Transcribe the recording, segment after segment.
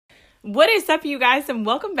What is up, you guys, and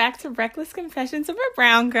welcome back to Reckless Confessions of a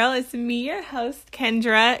Brown Girl. It's me, your host,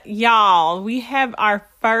 Kendra. Y'all, we have our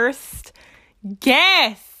first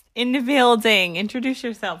guest in the building. Introduce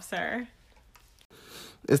yourself, sir.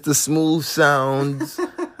 It's the smooth sounds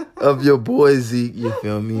of your boy Zeke, you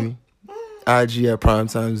feel me? IG at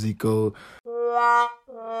Primetime Zico.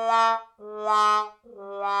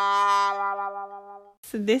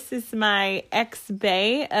 So this is my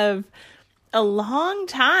ex-bae of a long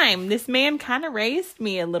time. This man kind of raised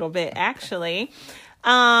me a little bit, actually.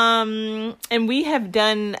 And we have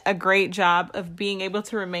done a great job of being able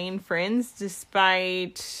to remain friends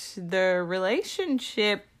despite the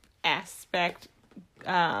relationship aspect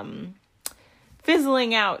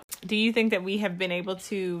fizzling out. Do you think that we have been able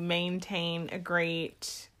to maintain a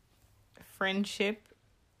great friendship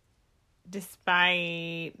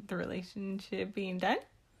despite the relationship being done?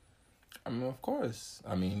 I mean, of course.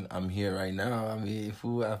 I mean, I'm here right now. I mean, if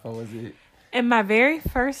I was it. And my very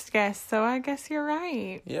first guest, so I guess you're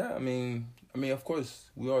right. Yeah, I mean, of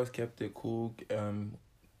course, we always kept it cool,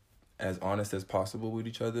 as honest as possible with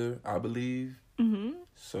each other, I believe. Mm-hmm.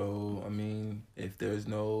 So, I mean, if there's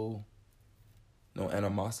no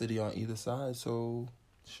animosity on either side, so,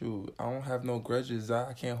 shoot, I don't have no grudges.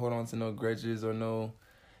 I can't hold on to no grudges or no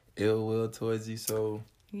ill will towards you, so...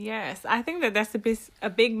 Yes, I think that that's a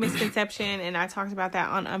big misconception, and I talked about that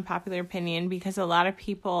on Unpopular Opinion, because a lot of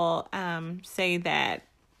people say that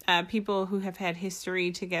people who have had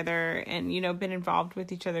history together and, been involved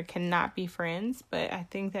with each other cannot be friends. But I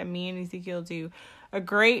think that me and Ezekiel do a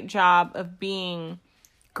great job of being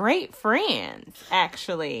great friends,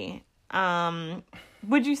 actually.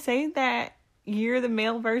 Would you say that you're the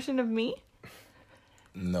male version of me?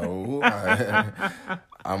 No,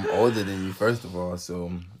 I'm older than you, first of all,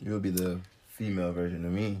 so you'll be the female version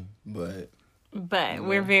of me, but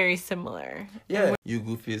we're very similar. Yeah, you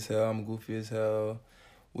goofy as hell, I'm goofy as hell.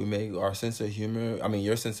 We make our sense of humor,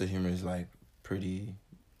 your sense of humor is like pretty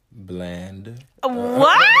bland.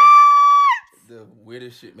 What? The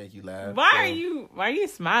weirdest shit make you laugh. Why are you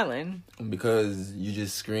smiling? Because you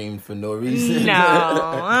just screamed for no reason.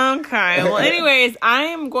 No. Okay. Well, anyways, I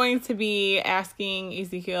am going to be asking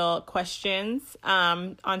Ezekiel questions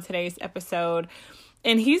on today's episode.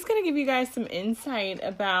 And he's going to give you guys some insight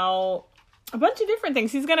about a bunch of different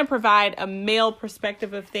things. He's going to provide a male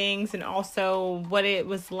perspective of things and also what it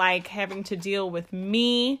was like having to deal with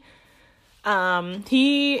me.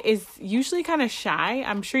 He is usually kind of shy.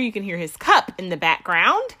 I'm sure you can hear his cup in the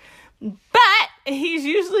background, but he's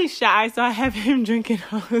usually shy. So I have him drinking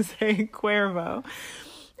Jose Cuervo,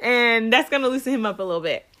 and that's going to loosen him up a little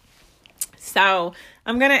bit. So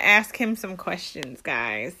I'm going to ask him some questions,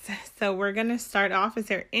 guys. So we're going to start off.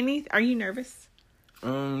 Are you nervous?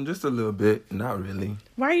 Just a little bit. Not really.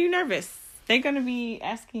 Why are you nervous? They're gonna be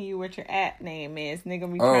asking you what your app name is. And they're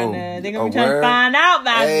gonna be trying to find out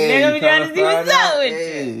about you. They're gonna be trying to see what's up with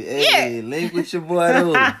you. Hey, link with your boy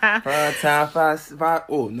though. Primetime 5.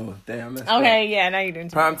 Oh no, damn. Okay, yeah, now you're doing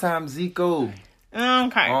Primetime Zico.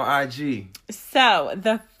 Okay. On IG. So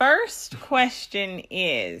the first question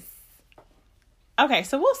is, okay,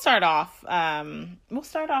 so we'll start off. We'll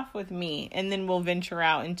start off with me, and then we'll venture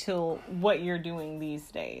out into what you're doing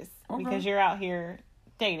these days, because you're out here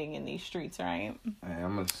dating in these streets, right?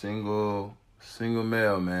 I'm a single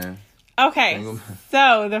male, man. Okay,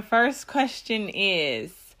 so the first question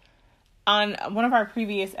is, on one of our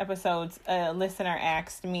previous episodes, a listener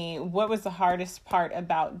asked me, what was the hardest part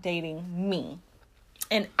about dating me?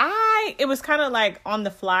 And it was kind of like on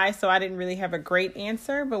the fly, so I didn't really have a great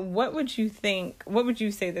answer, but what would you say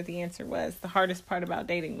that the answer was, the hardest part about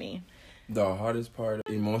dating me? The hardest part,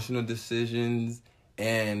 emotional decisions,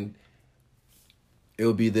 and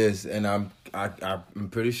it'll be this, and I'm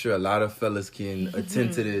pretty sure a lot of fellas can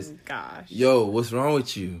attend to this. Gosh. Yo, what's wrong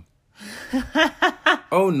with you?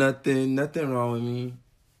 Oh, nothing wrong with me.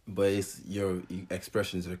 But it's your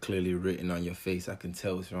expressions are clearly written on your face. I can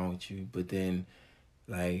tell what's wrong with you. But then,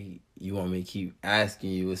 like, you want me to keep asking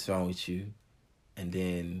you what's wrong with you, and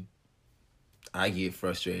then I get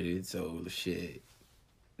frustrated. So shit.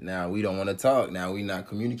 Now we don't want to talk. Now we not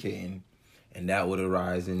communicating. And that would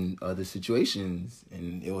arise in other situations,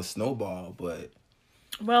 and it will snowball, but...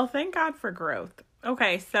 Well, thank God for growth.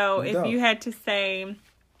 Okay, so if you had to say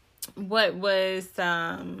what was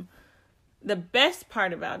the best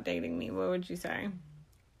part part dating me, what would you say?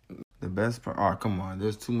 The best part? Oh, come on.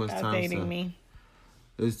 There's too much time dating me.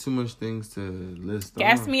 There's too much things to list.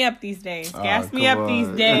 Gas me up these days. Gas me up these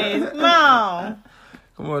days. Come on.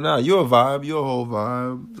 Come on now. You're a vibe. You're a whole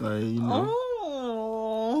vibe. Like, you know.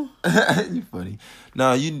 Oh. You funny.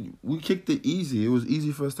 Nah, we kicked it easy. It was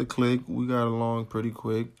easy for us to click. We got along pretty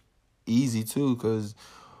quick. easy too, because,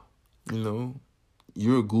 you know,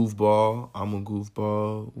 you're a goofball. I'm a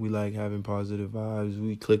goofball. We like having positive vibes.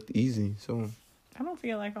 We clicked easy. So I don't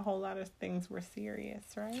feel like a whole lot of things were serious,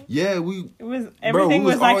 right? yeah, everything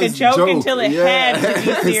was like a joke until it had to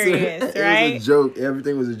be serious, right? It was a joke.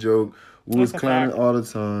 Everything was a joke. We was clowning fact. all the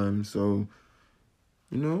time. So,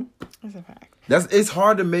 you know, That's a fact. it's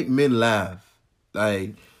hard to make men laugh,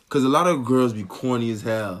 like, cause a lot of girls be corny as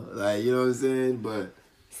hell, like, you know what I'm saying, but.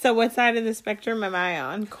 So what side of the spectrum am I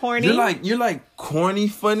on? Corny? You're like corny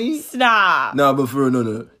funny? Stop. No, but for real,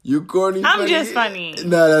 no. You corny funny? I'm just funny.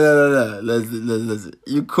 No. Listen.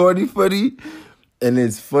 You corny funny, and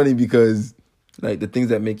it's funny because, like, the things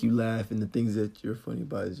that make you laugh and the things that you're funny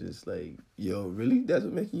about is just like, yo, really? That's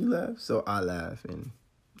what making you laugh? So I laugh, and,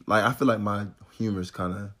 like, I feel like my humor is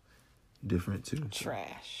kind of different too.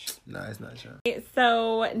 Trash. Nah, it's not trash.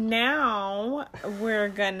 So now we're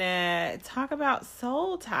gonna talk about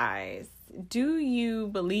soul ties. Do you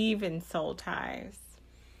believe in soul ties?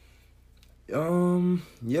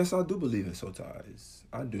 Yes, I do believe in soul ties.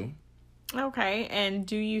 I do. Okay, and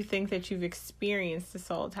do you think that you've experienced a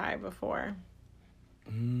soul tie before?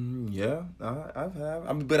 Yeah, I've had.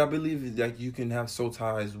 I mean, but I believe like you can have soul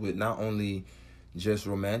ties with not only just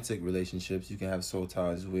romantic relationships. You can have soul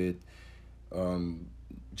ties with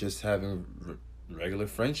just having regular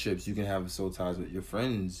friendships. You can have soul ties with your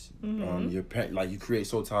friends. Your like you create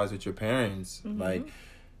soul ties with your parents. Like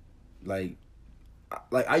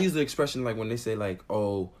I use the expression like when they say like,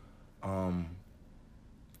 oh,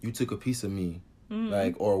 you took a piece of me.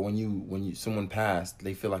 Like, or when you someone passed,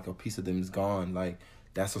 they feel like a piece of them is gone. Like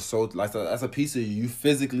that's a soul, like that's a piece of you. You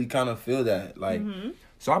physically kind of feel that. Like,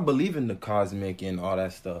 so I believe in the cosmic and all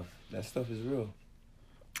that stuff. That stuff is real.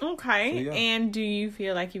 Okay. So, yeah. And do you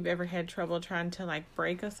feel like you've ever had trouble trying to like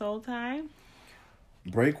break a soul tie?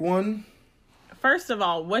 Break one? First of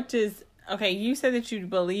all, you said that you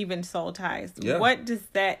believe in soul ties. Yeah. What does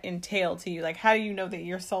that entail to you? Like, how do you know that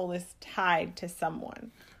your soul is tied to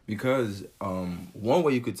someone? Because one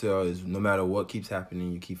way you could tell is no matter what keeps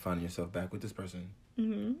happening, you keep finding yourself back with this person.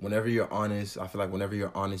 Whenever you're honest, I feel like whenever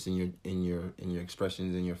you're honest in your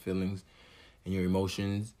expressions and your feelings and your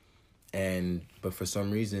emotions, but for some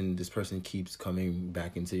reason this person keeps coming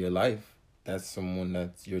back into your life, that's someone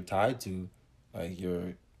that you're tied to, like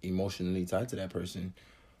you're emotionally tied to that person.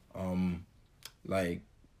 Like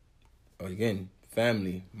again,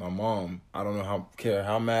 family, my mom. I don't know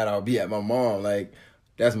how mad I'll be at my mom. Like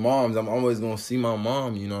that's moms. I'm always gonna see my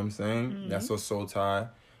mom. You know what I'm saying? That's a soul tie.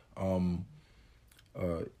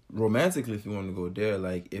 Romantically, if you want to go there,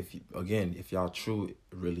 like if y'all true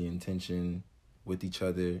really intention with each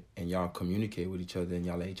other and y'all communicate with each other and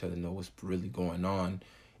y'all let each other know what's really going on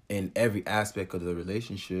in every aspect of the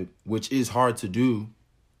relationship, which is hard to do.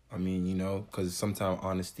 I mean, you know, because sometimes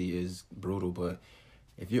honesty is brutal, but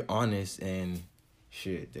if you're honest and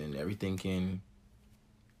shit, then everything you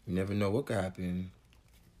never know what could happen.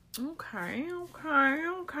 Okay.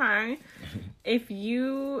 If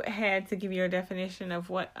you had to give your definition of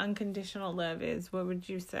what unconditional love is, what would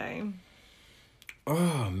you say?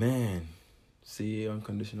 Oh, man. See,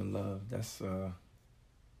 unconditional love, that's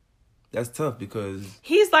tough because...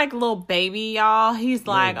 He's like a little baby, y'all. He's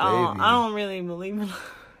like, baby. I don't really believe in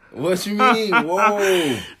love. What you mean?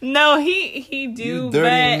 Whoa. No, he do, you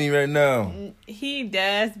dirty with me right now. He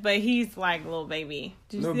does, but he's like Lil Baby.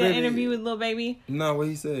 Did you see that interview with Lil Baby? No, what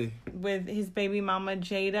he say? With his baby mama,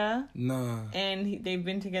 Jada. Nah. And they've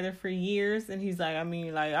been together for years, and he's like, I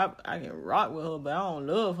mean, like, I can rock with her, but I don't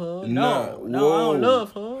love her. No, I don't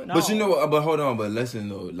love her. No. But you know what? But hold on, but listen,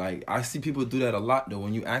 though. Like, I see people do that a lot, though.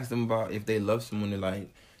 When you ask them about if they love someone, they're like...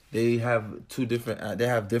 They have different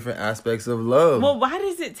aspects of love. Well, why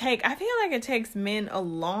does it take... I feel like it takes men a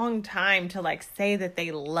long time to, like, say that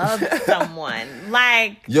they love someone.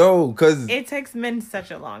 Like... Yo, because... It takes men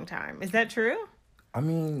such a long time. Is that true? I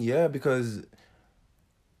mean, yeah, because...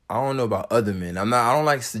 I don't know about other men. I don't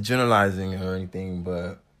like generalizing or anything,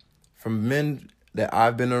 but... From men that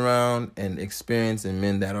I've been around and experienced and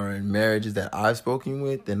men that are in marriages that I've spoken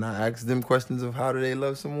with, and I ask them questions of how do they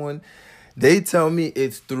love someone... They tell me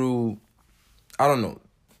it's through, I don't know,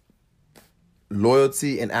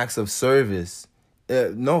 loyalty and acts of service.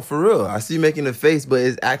 No, for real. I see you making a face, but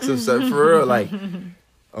it's acts of service for real. Like,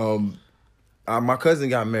 my cousin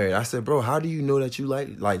got married. I said, bro, how do you know that you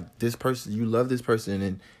like this person? You love this person,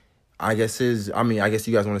 and I guess you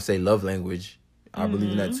guys want to say love language. I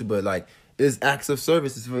believe in that too, but like, it's acts of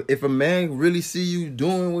service. If a man really see you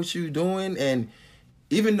doing what you doing and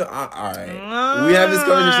even though, all right, we have this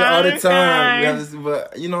conversation all the time. We have this,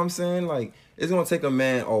 but you know what I'm saying? Like, it's going to take a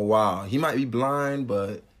man a while. He might be blind,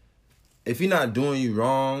 but if he's not doing you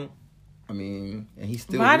wrong I mean, and he's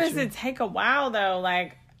still. Why does it take a while though?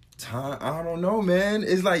 Like time, I don't know, man.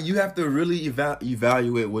 It's like you have to really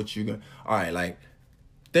evaluate what you're gonna. All right, like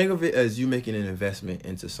think of it as you making an investment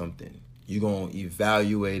into something. You're gonna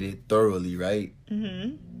evaluate it thoroughly, right?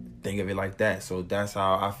 Mm-hmm. Think of it like that. So that's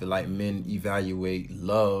how I feel like men evaluate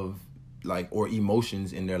love, like, or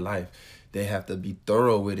emotions in their life. They have to be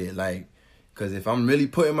thorough with it, like, because if I'm really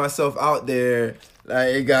putting myself out there,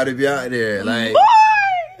 like, it gotta be out there, like.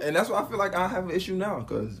 And that's why I feel like I have an issue now,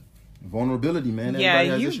 because vulnerability, man. Yeah,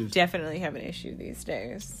 has you issues. Definitely have an issue these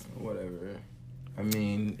days. Whatever. I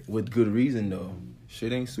mean, with good reason, though.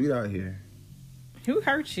 Shit ain't sweet out here. Who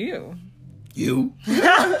hurt you? You. No,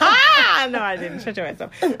 I didn't. Shut your ass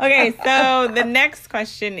up. Okay, so the next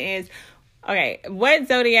question is, okay, what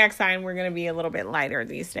zodiac sign? We're going to be a little bit lighter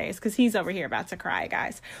these days because he's over here about to cry,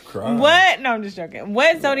 guys. Cry? What? No, I'm just joking.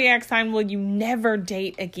 What zodiac sign will you never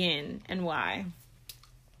date again and why?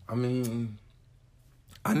 I mean,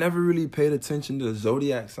 I never really paid attention to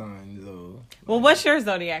zodiac signs, though. Well, what's your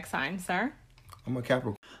zodiac sign, sir? I'm a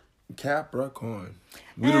Capricorn.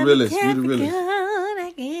 We the realest.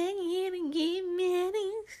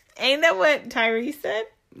 Ain't that what Tyrese said?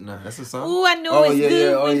 Nah, that's a song. Ooh, I know it's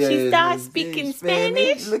good when she starts speaking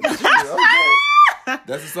Spanish. Look at you. Okay.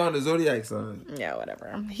 That's the song, the zodiac sign. Yeah,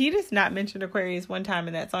 whatever. He does not mention Aquarius one time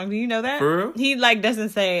in that song. Do you know that? For real? He doesn't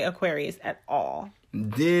say Aquarius at all.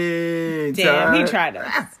 Damn, he tried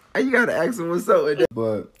us. You gotta ask him what's up with that.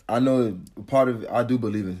 But I know part of it, I do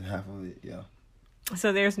believe in half of it, yeah.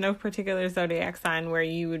 So there's no particular zodiac sign where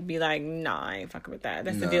you would be like, nah, I ain't fucking with that.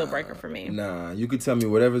 That's a deal breaker for me. Nah, you could tell me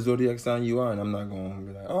whatever zodiac sign you are, and I'm not going to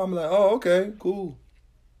be like, oh, okay, cool.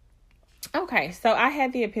 Okay, so I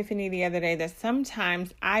had the epiphany the other day that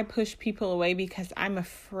sometimes I push people away because I'm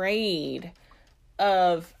afraid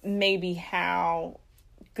of maybe how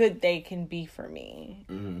good they can be for me.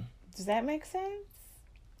 Mm-hmm. Does that make sense?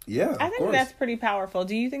 Yeah, I think that's pretty powerful.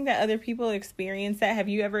 Do you think that other people experience that? Have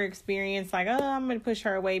you ever experienced like, oh, I'm going to push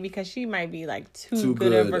her away because she might be like too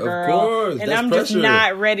good of a girl. Of course. And that's I'm pressure. just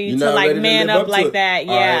not ready to like man up like that.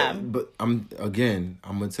 Yeah. Right. But I'm going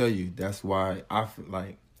to tell you, that's why I feel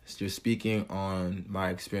like just speaking on my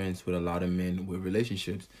experience with a lot of men with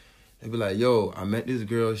relationships. They be like, yo, I met this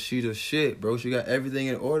girl. She the shit, bro. She got everything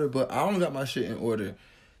in order, but I don't got my shit in order.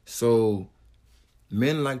 So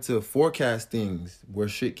men like to forecast things where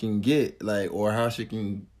shit can get, like, or how shit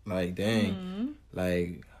can, like, dang,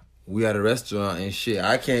 like, we at a restaurant and shit,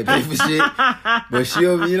 I can't pay for shit, but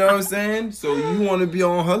she'll, you know what I'm saying? So you want to be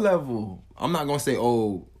on her level. I'm not going to say,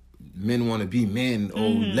 oh, men want to be men,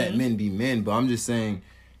 let men be men, but I'm just saying,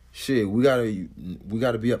 shit, we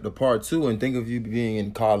gotta be up to par too, and think of you being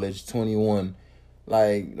in college, 21,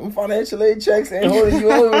 like, them financial aid checks ain't holding you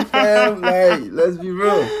over, fam, like, let's be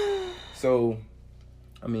real. So,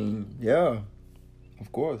 I mean, yeah,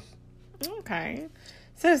 of course. Okay.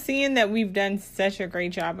 So seeing that we've done such a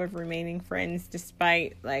great job of remaining friends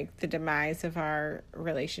despite like the demise of our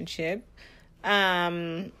relationship,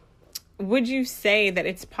 would you say that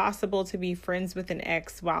it's possible to be friends with an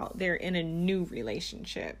ex while they're in a new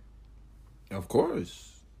relationship? Of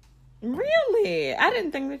course. Really? I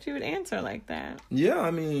didn't think that you would answer like that. Yeah,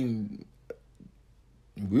 I mean,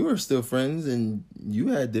 we were still friends and you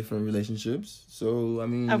had different relationships. So, I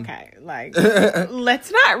mean... Okay, like,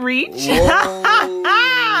 let's not reach. Whoa,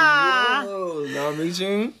 not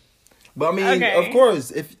reaching. But, I mean, okay. Of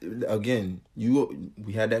course, if, again,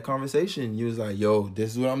 we had that conversation. You was like, yo,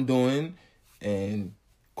 this is what I'm doing. And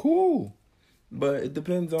cool. But it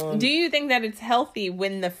depends on... Do you think that it's healthy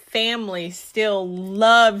when the family still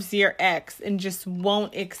loves your ex and just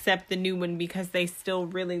won't accept the new one because they still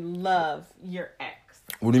really love your ex?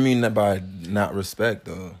 What do you mean that by not respect,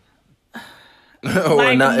 though? Or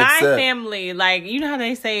like not my accept? Family, like, you know how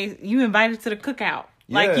they say you invited to the cookout?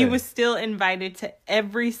 Yeah. Like, you was still invited to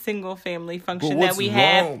every single family function that we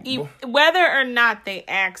have, whether or not they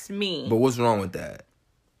asked me. But what's wrong with that?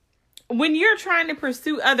 When you're trying to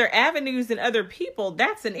pursue other avenues and other people,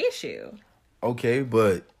 that's an issue. Okay,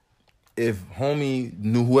 but if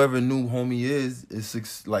whoever knew homie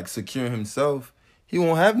is like securing himself, he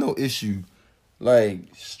won't have no issue.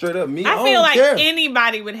 Like, straight up, me, I feel like care.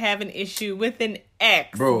 Anybody would have an issue with an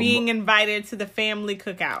ex being invited to the family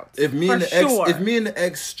cookouts. If me and the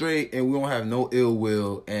ex straight and we don't have no ill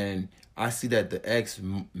will, and I see that the ex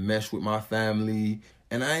mesh with my family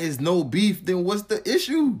and is no beef, then what's the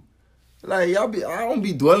issue? Like, I don't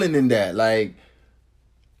be dwelling in that. Like,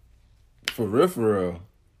 for real.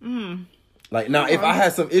 Like, now, if I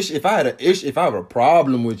had some issue, if I have a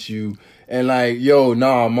problem with you, and like, yo,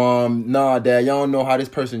 nah, mom, nah, dad, y'all don't know how this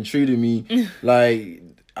person treated me. Like,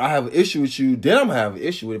 I have an issue with you, then I'm gonna have an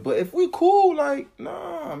issue with it. But if we cool, like,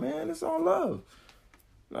 nah, man, it's all love.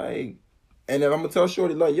 Like, and if I'm gonna tell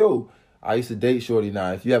Shorty, like, yo, I used to date Shorty.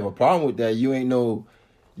 Now, if you have a problem with that, you ain't no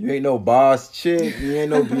boss chick, you ain't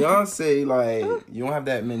no Beyonce. Like, you don't have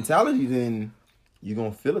that mentality, then you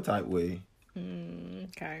gonna feel a type way.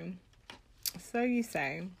 Okay. So you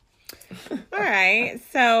say. All right.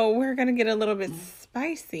 So we're gonna get a little bit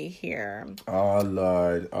spicy here. Oh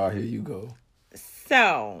Lord. Oh, here you go.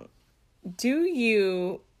 So,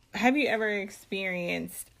 have you ever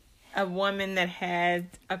experienced a woman that had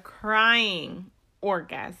a crying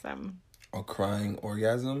orgasm? A crying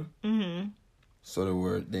orgasm? Mm-hmm. So the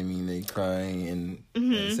word, they mean they crying and at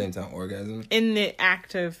the same time orgasm? In the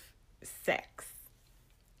act of sex.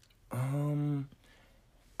 All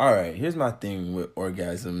right, here's my thing with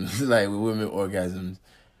orgasms, like with women orgasms.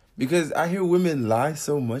 Because I hear women lie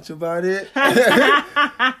so much about it.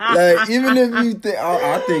 Like, even if you think,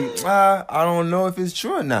 I think, I don't know if it's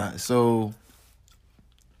true or not. So,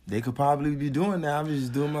 they could probably be doing that. I'm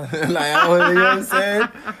just doing my, like, you know what I'm saying?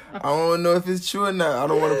 I don't know if it's true or not. I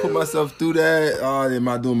don't want to put myself through that. Am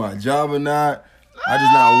I doing my job or not? I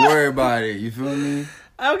just not worry about it. You feel me?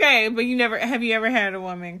 Okay, but have you ever had a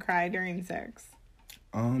woman cry during sex?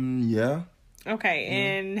 Yeah. Okay,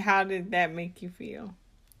 and how did that make you feel?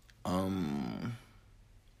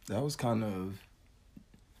 That was kind of,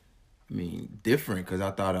 different because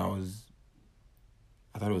I thought it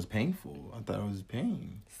was painful. I thought it was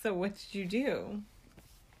pain. So what did you do?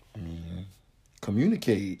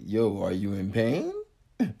 Communicate. Yo, are you in pain?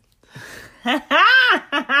 Like,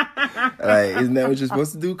 isn't that what you're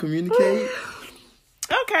supposed to do? Communicate?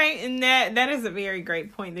 Okay, and that is a very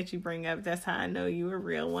great point that you bring up. That's how I know you're a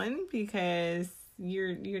real one, because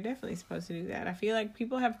you're definitely supposed to do that. I feel like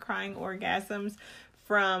people have crying orgasms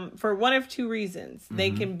for one of two reasons. Mm-hmm.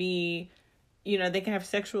 They can be, they can have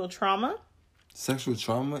sexual trauma. Sexual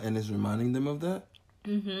trauma, and it's reminding them of that?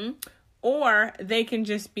 Mm-hmm. Or they can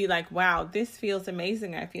just be like, wow, this feels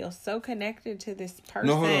amazing. I feel so connected to this person.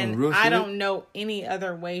 No, hold on, real shit? I don't know any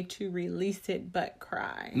other way to release it but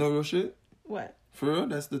cry. No, real shit? What? For real?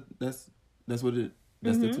 That's what it...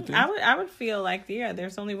 That's the two things? I would feel like,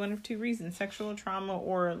 there's only one of two reasons. Sexual trauma,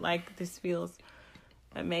 or like, this feels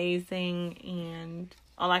amazing and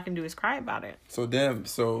all I can do is cry about it. So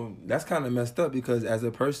that's kind of messed up, because as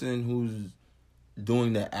a person who's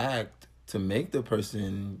doing the act to make the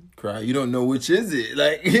person cry, you don't know which is it.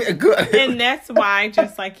 Like, and that's why,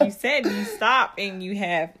 just like you said, you stop and you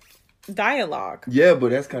have dialogue. Yeah,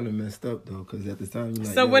 but that's kind of messed up though, because at the time you're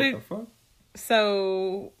like, so what the fuck?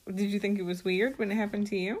 So did you think it was weird when it happened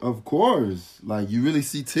to you? Of course. Like, you really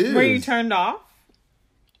see tears. Were you turned off?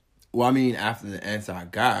 Well, after the answer I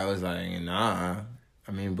got, I was like, nah.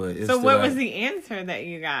 But it's so what was the answer that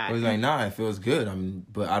you got? I was like, nah, it feels good.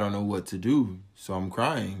 But I don't know what to do, so I'm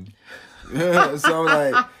crying. So I'm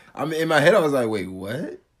like, in my head, I was like, wait,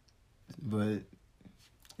 what? But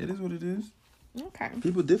it is what it is. Okay.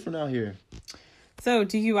 People different out here. So,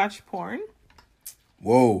 do you watch porn?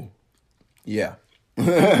 Whoa. Yeah.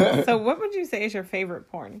 So, what would you say is your favorite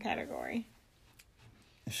porn category?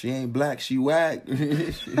 If she ain't black, she whack.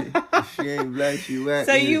 If she ain't black, she whack.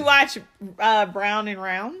 So you watch Brown and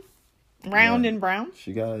Round? Round and Brown?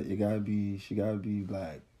 She gotta be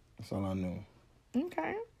black. That's all I know.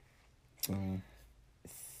 Okay.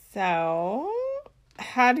 So,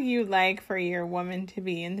 how do you like for your woman to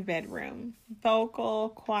be in the bedroom? Vocal,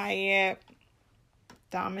 quiet,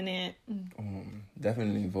 dominant?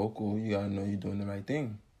 Definitely vocal. You gotta know you're doing the right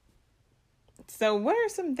thing. So, what are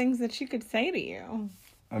some things that she could say to you?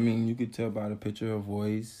 You could tell by the pitch of her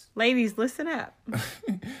voice. Ladies, listen up.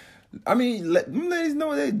 Ladies know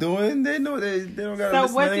what they're doing. They know they don't gotta listen.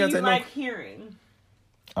 So, what do you like hearing?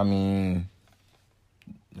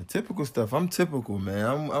 The typical stuff. I'm typical,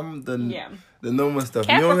 man. I'm the normal stuff.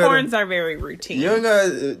 Capricorns are very routine. You ain't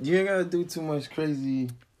gotta do too much crazy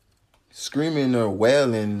screaming or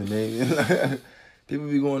wailing. People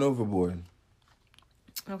be going overboard.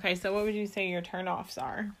 Okay, so what would you say your turnoffs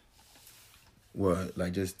are? What,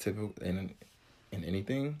 like just typical in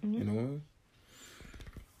anything, Mm-hmm.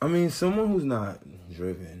 Someone who's not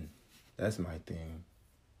driven. That's my thing.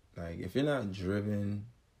 Like, if you're not driven,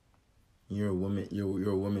 you're a woman.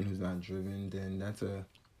 You're a woman who's not driven. Then that's a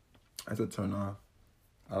turn off.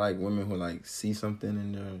 I like women who like see something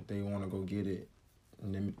and they want to go get it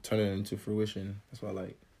and then turn it into fruition. That's what I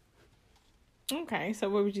like. Okay, so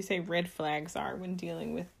what would you say red flags are when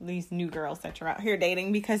dealing with these new girls that you're out here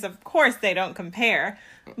dating? Because, of course, they don't compare.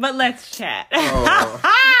 But let's chat.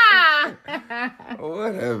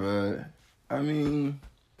 Whatever.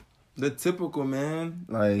 The typical man,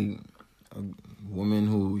 like, woman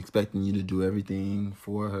who expecting you to do everything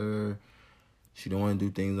for her. She don't want to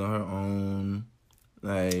do things on her own.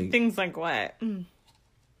 Like things like what?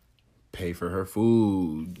 Pay for her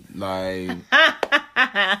food. Like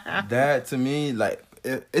that to me, like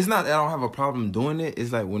it's not that I don't have a problem doing it.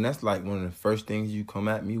 It's like when that's like one of the first things you come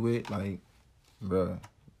at me with, like, bruh,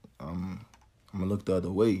 I'm gonna look the other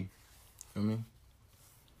way. You know what I mean?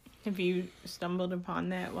 Have you stumbled upon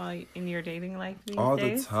that while in your dating life these All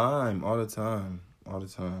days? the time.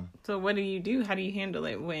 So what do you do? How do you handle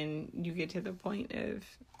it when you get to the point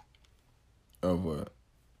of what?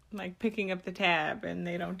 like picking up the tab and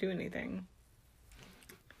they don't do anything?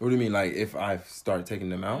 What do you mean? Like if I start taking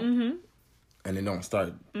them out and they don't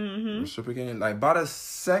start reciprocating? Like by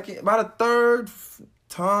the third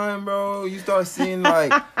time, bro, you start seeing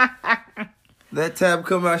like that tab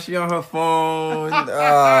come out, she on her phone.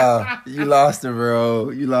 You lost her, bro.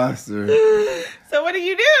 You lost her. So what do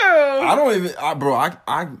you do? I don't even,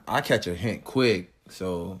 I catch a hint quick.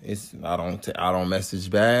 So I don't message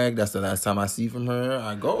back. That's the last time I see from her.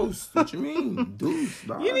 I ghost. What you mean, dude?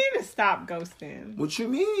 Bye. You need to stop ghosting. What you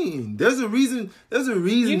mean? There's a reason.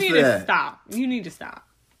 You need for to that. stop. You need to stop.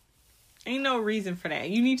 Ain't no reason for that.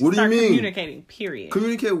 You need to What do you start mean? communicating. Period.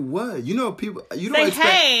 Communicate what? You know, people. You don't Say, expect.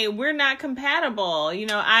 hey, we're not compatible.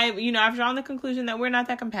 I've drawn the conclusion that we're not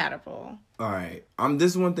that compatible. All right.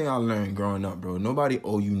 This is one thing I learned growing up, bro. Nobody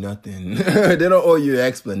owe you nothing. They don't owe you an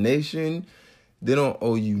explanation. They don't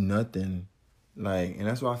owe you nothing. Like, and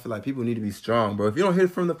that's why I feel like people need to be strong, bro. If you don't hear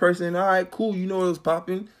from the person, all right, cool, you know what's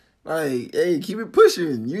popping. Like, hey, keep it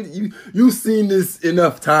pushing. You've seen this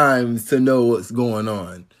enough times to know what's going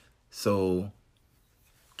on. So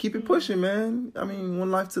keep it pushing, man. I mean, one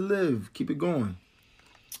life to live. Keep it going.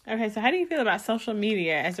 Okay, so how do you feel about social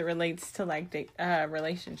media as it relates to like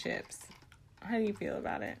relationships? How do you feel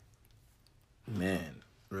about it? Man,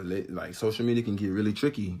 like social media can get really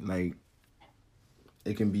tricky. Like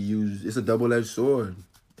it can be used. It's a double-edged sword.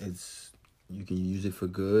 You can use it for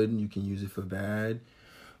good. You can use it for bad.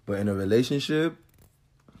 But in a relationship,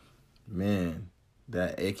 man,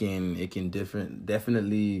 that it can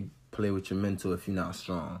definitely play with your mental if you're not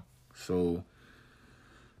strong. So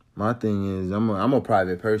my thing is, I'm a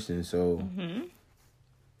private person, so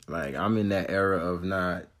like I'm in that era of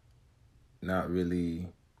not really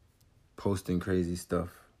posting crazy stuff.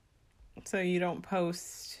 So you don't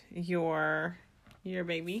post your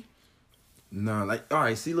baby? Nah, like, all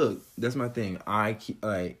right, see, look, that's my thing. I could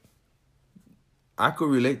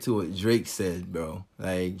relate to what Drake said, bro.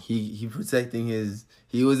 Like he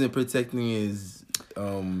wasn't protecting his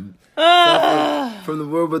from the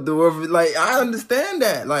world, but the world, like, I understand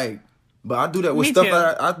that, like, but I do that with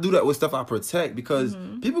I do that with stuff I protect because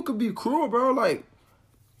people could be cruel, bro. Like,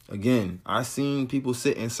 again, I seen people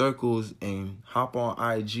sit in circles and hop on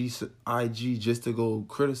IG just to go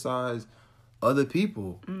criticize other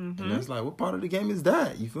people, and that's like, what part of the game is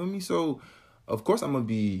that? You feel me? So, of course, I'm gonna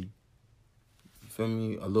be, you feel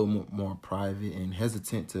me, a little more private and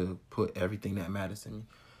hesitant to put everything that matters to me.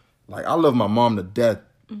 Like, I love my mom to death,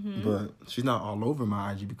 but she's not all over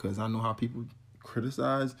my IG because I know how people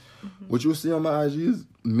criticize. What you'll see on my IG is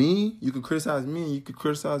me. You could criticize me, and you could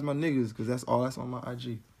criticize my niggas because that's all that's on my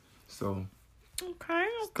IG. So, okay.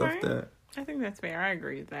 Stuff that. I think that's fair. I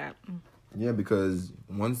agree with that. Yeah, because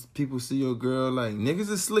once people see your girl, like, niggas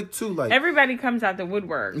is slick too. Like, everybody comes out the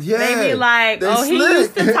woodwork. Yeah, they be like, they oh, he slick.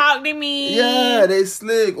 used to talk to me. Yeah, they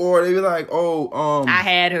slick. Or they be like, oh, I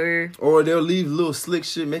had her. Or they'll leave little slick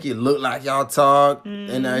shit, make it look like y'all talk.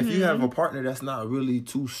 And if you have a partner that's not really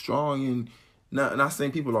too strong, and not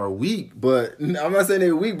saying people are weak, but I'm not saying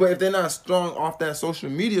they're weak, but if they're not strong off that social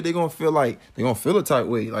media, they're going to feel a type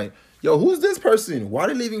way. Like, yo, who's this person? Why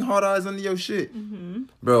they leaving hard eyes under your shit?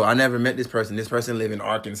 Bro, I never met this person. This person live in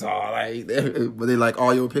Arkansas. Like, but they like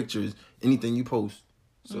all your pictures, anything you post.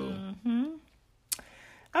 So.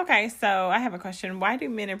 Okay, so I have a question. Why do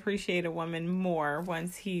men appreciate a woman more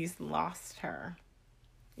once he's lost her?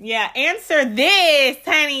 Yeah, answer this,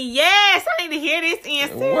 honey. Yes, I need to hear this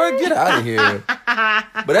answer. What? Get out of here.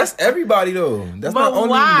 But that's everybody, though. That's but not only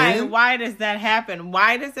why? men. Why does that happen?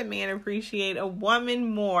 Why does a man appreciate a woman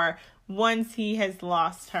more once he has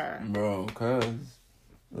lost her? Bro, because,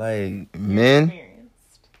 like, men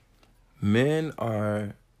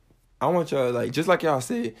are, I want y'all, like, just like y'all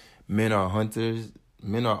say, men are hunters.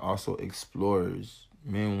 Men are also explorers.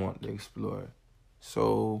 Men want to explore.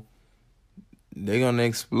 So they're gonna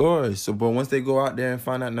explore. So, but once they go out there and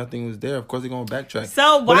find out nothing was there, of course they're gonna backtrack.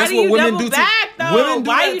 So why do you double back though? Women do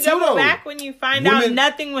Why that you too, double though. back when you find out Women-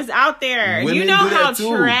 nothing was out there? You women know do that how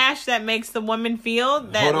too. trash that makes the woman feel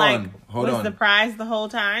that Hold was on. the prize the whole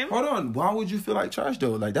time? Hold on. Why would you feel like trash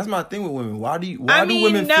though? Like that's my thing with women. Why do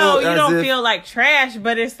women no, feel you as don't if feel like trash,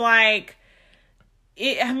 but it's like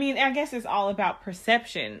I guess it's all about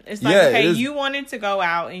perception. It's like, okay, you wanted to go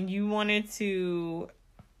out and you wanted to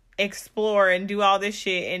explore and do all this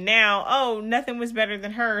shit, and now, nothing was better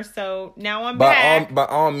than her, so now I'm back. By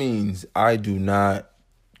all means, I do not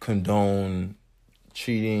condone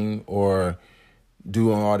cheating or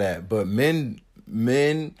doing all that. But men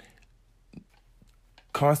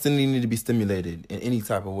constantly need to be stimulated in any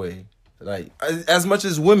type of way. Like as much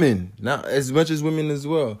as women, not as much as women as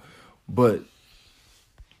well. But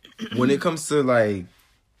when it comes to like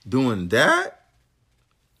doing that,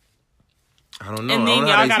 I don't know. And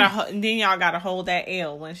then y'all gotta hold that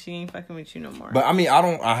L when she ain't fucking with you no more. But I mean, I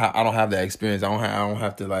don't have that experience. I don't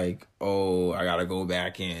have to like, I gotta go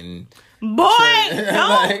back and boy,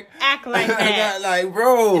 don't act like that. Like,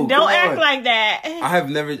 bro, don't act like that.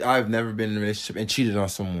 I've never been in a relationship and cheated on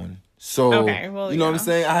someone. So okay, well, you know what I'm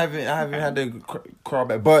saying? I haven't had to crawl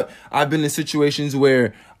back. But I've been in situations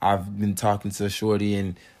where I've been talking to a shorty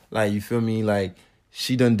and like, you feel me? Like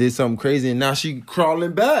she done did something crazy and now she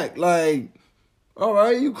crawling back. Like, all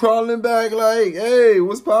right, you crawling back like, hey,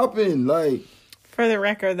 what's popping? Like, for the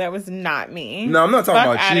record, that was not me. No, I'm not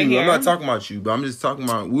talking about you. Here. I'm not talking about you, but I'm just talking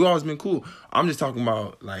about, we always been cool. I'm just talking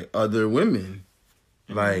about like other women.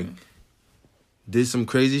 Like, did some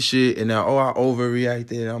crazy shit and now, I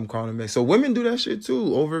overreacted and I'm crawling back. So women do that shit too,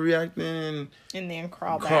 overreacting and then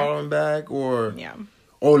crawling back or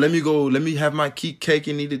let me have my cake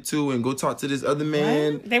and eat it too and go talk to this other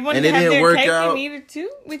man. They wanted to have their cake and eat it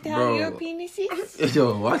too with how your penis is?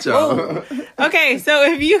 Yo, watch out. Okay, so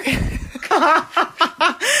if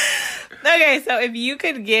you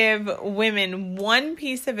could give women one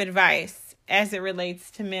piece of advice as it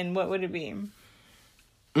relates to men, what would it be?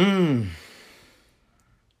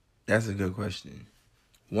 That's a good question.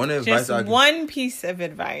 One piece of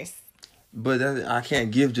advice. But I can't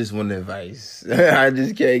give just one advice. I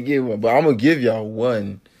just can't give one. But I'm going to give y'all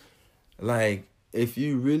one. Like, if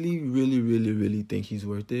you really, really, really, really think he's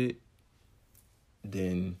worth it,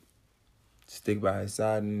 then stick by his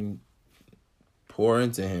side and pour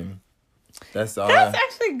into him. That's all. That's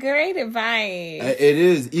actually great advice. It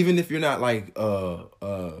is. Even if you're not, like,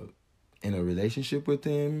 in a relationship with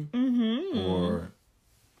him. Mm-hmm. Or,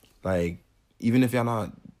 like, even if y'all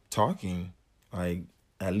not talking, like,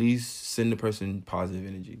 at least send the person positive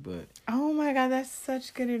energy. But oh my God, that's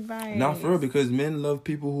such good advice. Not for real, because men love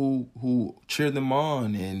people who cheer them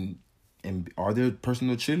on and are their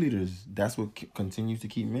personal cheerleaders. That's what continues to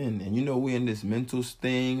keep men. And we're in this mental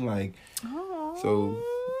thing, like, so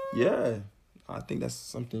yeah, I think that's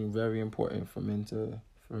something very important for men to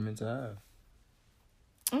have.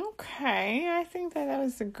 Okay, I think that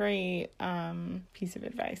was a great piece of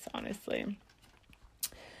advice, honestly.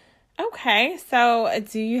 Okay, so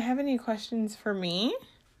do you have any questions for me?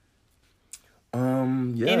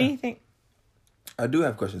 Yeah. Anything? I do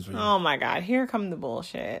have questions for you. Oh my God, here come the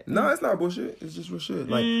bullshit. No, it's not bullshit. It's just real shit.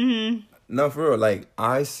 Like, no, for real. Like,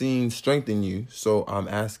 I seen strength in you, so I'm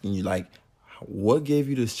asking you, like, what gave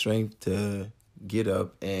you the strength to get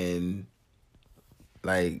up and,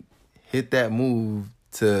 like, hit that move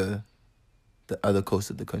to the other coast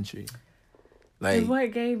of the country? Like,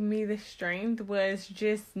 what gave me the strength was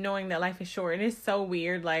just knowing that life is short. And it's so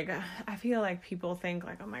weird. Like, I feel like people think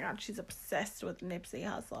like, oh my God, she's obsessed with Nipsey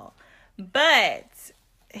Hussle. But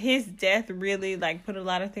his death really like put a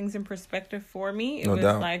lot of things in perspective for me. It was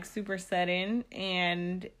like super sudden.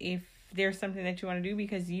 And if there's something that you want to do,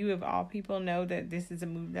 because you of all people know that this is a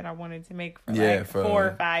move that I wanted to make for 4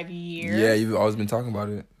 or 5 years. Yeah, you've always been talking about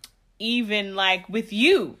it. Even like with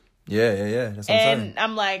you. Yeah. That's what I'm saying.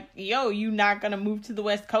 I'm like, yo, you not gonna move to the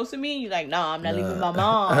West Coast with me? You're like, no, I'm not leaving my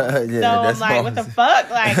mom. Yeah, so I'm like, what the fuck?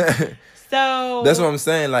 Like, so that's what I'm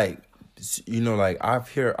saying. Like, like I've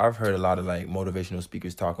heard a lot of like motivational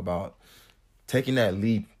speakers talk about taking that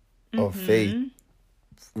leap of faith,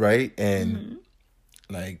 right? And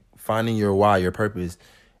like finding your why, your purpose.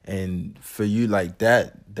 And for you, like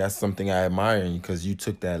that's something I admire because you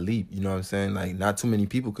took that leap. You know what I'm saying? Like, not too many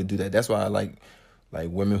people could do that. That's why I like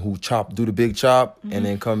women who do the big chop and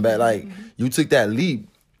then come back. Like, you took that leap,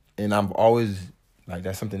 and I'm always like,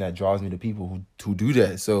 that's something that draws me to people who do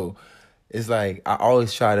that. So it's like I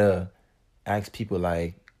always try to ask people,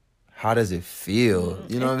 like, how does it feel?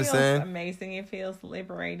 You know what I'm saying? It feels amazing. It feels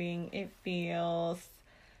liberating. It feels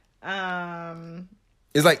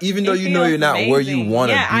It's like, even though It you know you're feels not where you amazing. want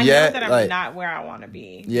to Yeah, be I know at. that I'm like, not where I want to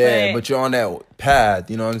be. yeah, but you're on that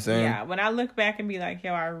path. You know what I'm saying? Yeah, when I look back and be like,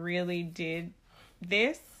 yo, I really did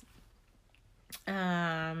this,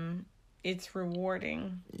 it's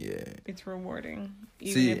rewarding. Yeah. It's rewarding.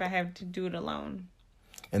 Even if I have to do it alone.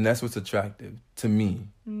 And that's what's attractive to me.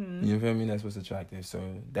 Mm-hmm. You feel me? That's what's attractive. So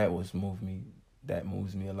that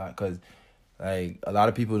moves me a lot. Because, like, a lot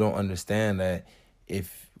of people don't understand that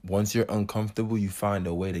once you're uncomfortable, you find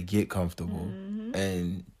a way to get comfortable. Mm-hmm.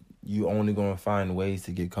 And you only going to find ways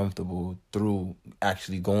to get comfortable through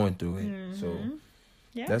actually going through it. Mm-hmm. So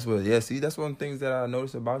yeah. that's one of the things that I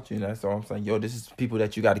noticed about you. And that's all I'm saying. Yo, this is people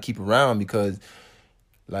that you got to keep around because,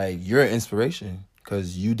 like, you're an inspiration.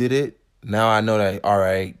 Because you did it. Now I know that, all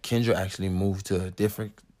right, Kendra actually moved to a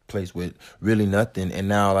different place with really nothing. And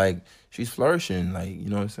now, like, she's flourishing. Like, you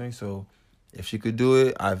know what I'm saying? So if she could do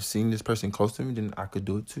it, I've seen this person close to me, then I could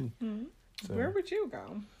do it too. Mm-hmm. So, where would you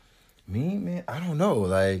go? Me, man, I don't know.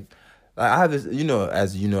 Like I have this,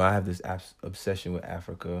 as you know, I have this obsession with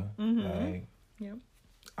Africa. Mm-hmm. Like, yep.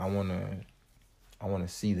 I wanna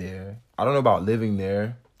see there. I don't know about living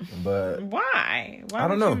there, but why? I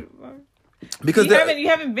don't know. Because you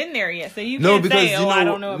haven't been there yet, so you can't say, I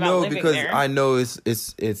don't know about living there. I know it's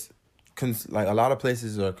like a lot of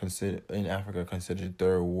places are considered in Africa considered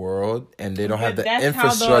third world, and they don't have the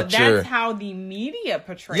infrastructure. That's how the media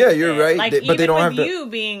portrays. Yeah, you're right. Like, but they don't have you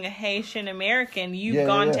being a Haitian American, you've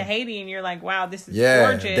gone to Haiti, and you're like, wow, this is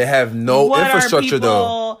gorgeous. They have no infrastructure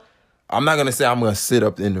though. I'm not gonna say I'm gonna sit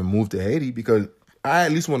up and move to Haiti because I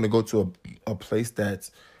at least want to go to a place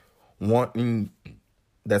that's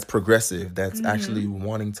progressive, that's actually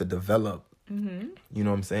wanting to develop. Mm-hmm. You know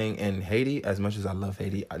what I'm saying? And Haiti, as much as I love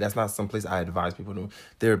Haiti, that's not some place I advise people to.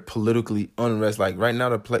 They're politically unrest. Like right now,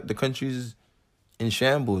 the country's in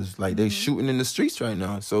shambles. Like they shooting in the streets right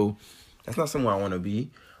now. So that's not somewhere I want to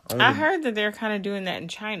be. I heard that they're kind of doing that in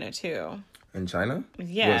China too. In China?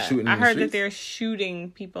 Yeah, I heard that they're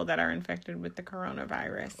shooting people that are infected with the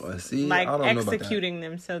coronavirus. Oh, see, like I don't executing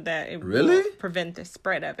them so that it really will prevent the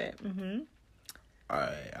spread of it. Mm-hmm.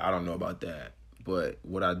 I don't know about that. But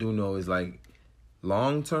what I do know is, like,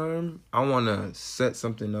 long term, I want to set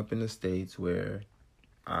something up in the States where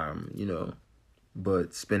I'm,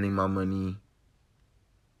 but spending my money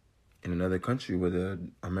in another country where the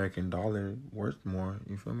American dollar worth more,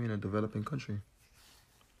 you feel me, in a developing country.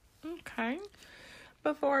 Okay.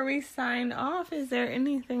 Before we sign off, is there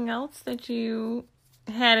anything else that you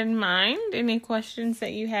had in mind? Any questions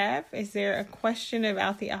that you have? Is there a question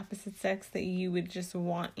about the opposite sex that you would just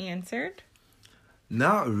want answered?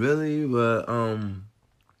 Not really, but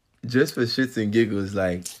just for shits and giggles,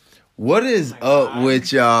 like, what is up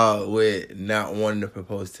with y'all with not wanting to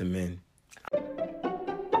propose to men?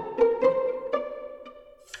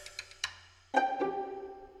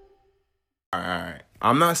 All right.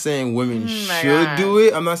 I'm not saying women should do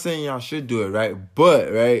it. I'm not saying y'all should do it, right?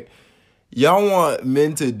 But, right, y'all want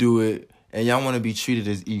men to do it and y'all want to be treated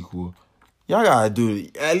as equal. Y'all gotta do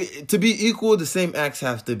it. To be equal, the same acts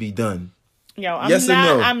have to be done. Yo,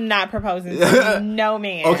 I'm not proposing to no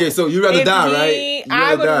man. Okay, so you'd rather die, right?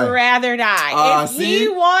 I would rather die. If he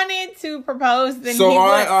wanted to propose, then he would. All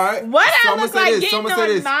right. What I look like getting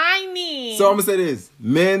on my knees. So I'm going to say this.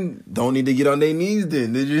 Men don't need to get on their knees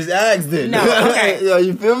then. They just ask then. No, okay. Yo,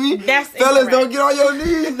 you feel me? That's Fellas, incorrect. don't get on your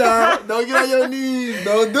knees now. Don't get on your knees.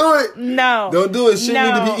 Don't do it. No. Don't do it. Shit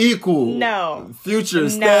need to be equal. No. Future,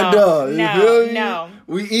 stand up. You feel me? No.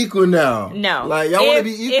 We equal now. No. Like, y'all want to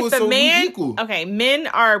be equal, so we equal. Okay, men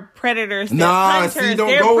are predators. They're hunters. See, don't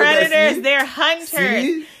they're go predators. with that, see? They're hunters.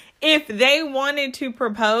 See? If they wanted to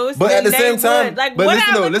propose, but then at the same time, would. Like, but what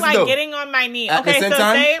listen I look like though. getting on my knee. At okay, the same so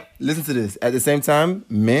time, listen to this. At the same time,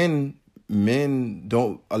 most men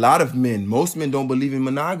don't believe in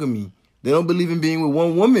monogamy. They don't believe in being with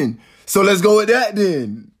one woman. So let's go with that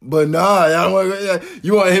then. But nah,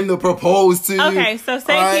 you want him to propose to you. Okay, so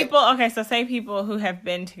say people who have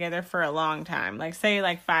been together for a long time, like say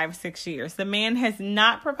like 5-6 years. The man has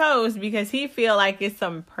not proposed because he feel like it's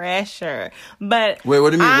some pressure. But wait, what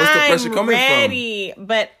do you mean? What's the pressure coming from?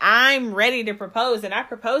 But I'm ready to propose, and I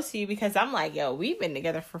propose to you because I'm like, yo, we've been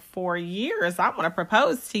together for 4 years. I want to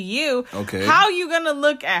propose to you. Okay. How you gonna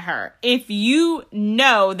look at her if you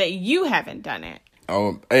know that you haven't done it?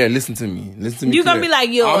 Oh, hey, listen to me. You're going to be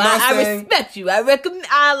like, yo, I respect you. I recommend,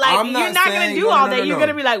 you're not going to do all that. You're going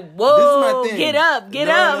to be like, whoa, get up.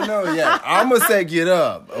 No, yeah. I'm going to say get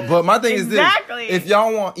up. But my thing is this. If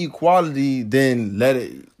y'all want equality, then let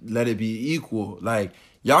it be equal. Like,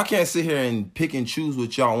 y'all can't sit here and pick and choose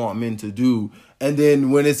what y'all want men to do. And then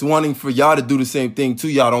when it's wanting for y'all to do the same thing too,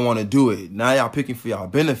 y'all don't want to do it. Now y'all picking for y'all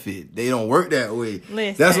benefit. They don't work that way.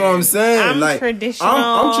 Listen, that's what I'm saying. I'm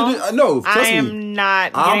traditional. No, trust me. I am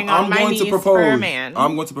not getting on my knees for a man.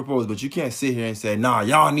 I'm going to propose, but you can't sit here and say, nah,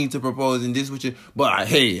 y'all need to propose and this with you. But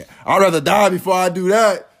hey, I'd rather die before I do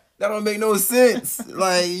that. That don't make no sense.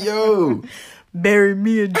 Like, yo. Bury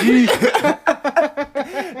me a G.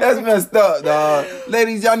 That's messed up, dog.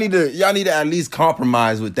 Ladies, y'all need to at least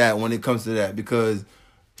compromise with that when it comes to that, because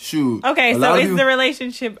shoot. Okay, so is the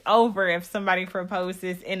relationship over if somebody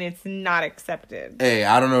proposes and it's not accepted? Hey,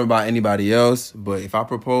 I don't know about anybody else, but if I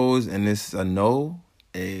propose and it's a no,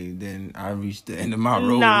 hey, then I reached the end of my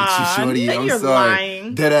road with you, shorty. I'm you're sorry.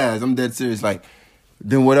 Lying. Dead ass. I'm dead serious. Like,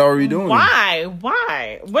 then what are we doing? Why?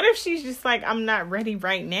 What if she's just like, I'm not ready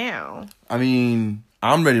right now? I mean,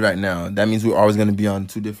 I'm ready right now. That means we're always going to be on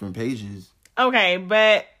two different pages. Okay,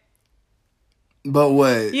 but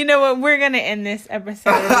what? You know what? We're going to end this episode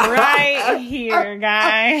right here,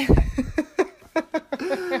 guy.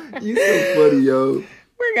 You so funny, yo.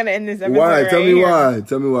 We're going to end this episode Why? Tell me here. why.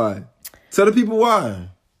 Tell me why. Tell the people why.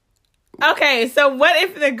 Okay, so what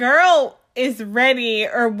if the girl is ready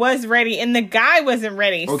or was ready and the guy wasn't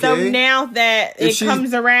ready? Okay. So now that it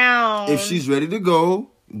comes around. If she's ready to go.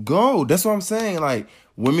 That's what I'm saying. Like,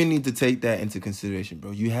 women need to take that into consideration,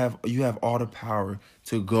 bro. You have all the power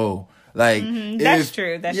to go. Like, that's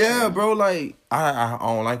true. That's true. Bro. Like, I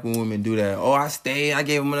don't like when women do that. Oh, I stayed. I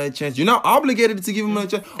gave him another chance. You're not obligated to give him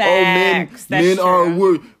another chance. Facts. Men are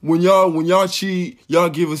when y'all cheat, y'all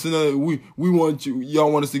give us another. We want you.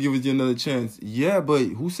 Y'all want us to give us another chance. Yeah, but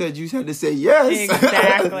who said you had to say yes?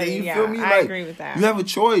 Exactly. You yeah, feel me? I agree with that. You have a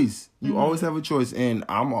choice. You always have a choice, and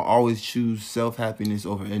I'm always choose self-happiness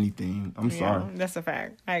over anything. I'm sorry. That's a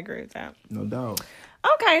fact. I agree with that. No doubt.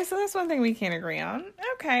 Okay, so that's one thing we can't agree on.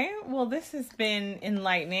 Okay, well, this has been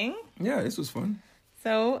enlightening. Yeah, this was fun.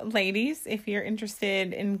 So, ladies, if you're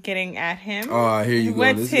interested in getting at him, here you go.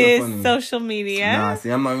 What's his social media? Nah, see,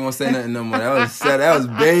 I'm not even gonna say nothing no more. That was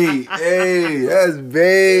bait. Hey, that's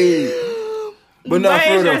bait. But no,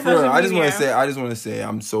 for real. I just want to say,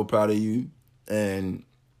 I'm so proud of you and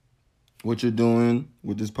what you're doing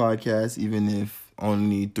with this podcast. Even if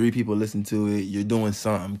only 3 people listen to it, you're doing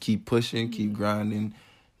something. Keep pushing, keep grinding.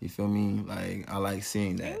 You feel me? Like, I like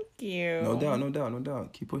seeing that. Thank you. No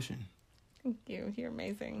doubt. Keep pushing. Thank you. You're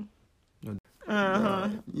amazing. You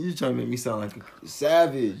just trying to make me sound like a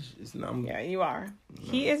savage. It's not. Yeah, you are.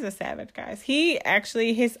 No. He is a savage, guys. His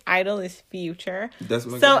idol is Future. That's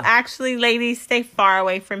my so guy. Actually, ladies, stay far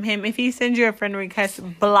away from him. If he sends you a friend request,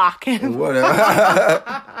 block him.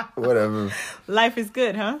 Whatever. Life is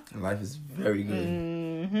good, huh? Life is very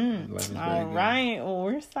good. All right. Well,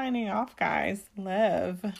 we're signing off, guys. Love.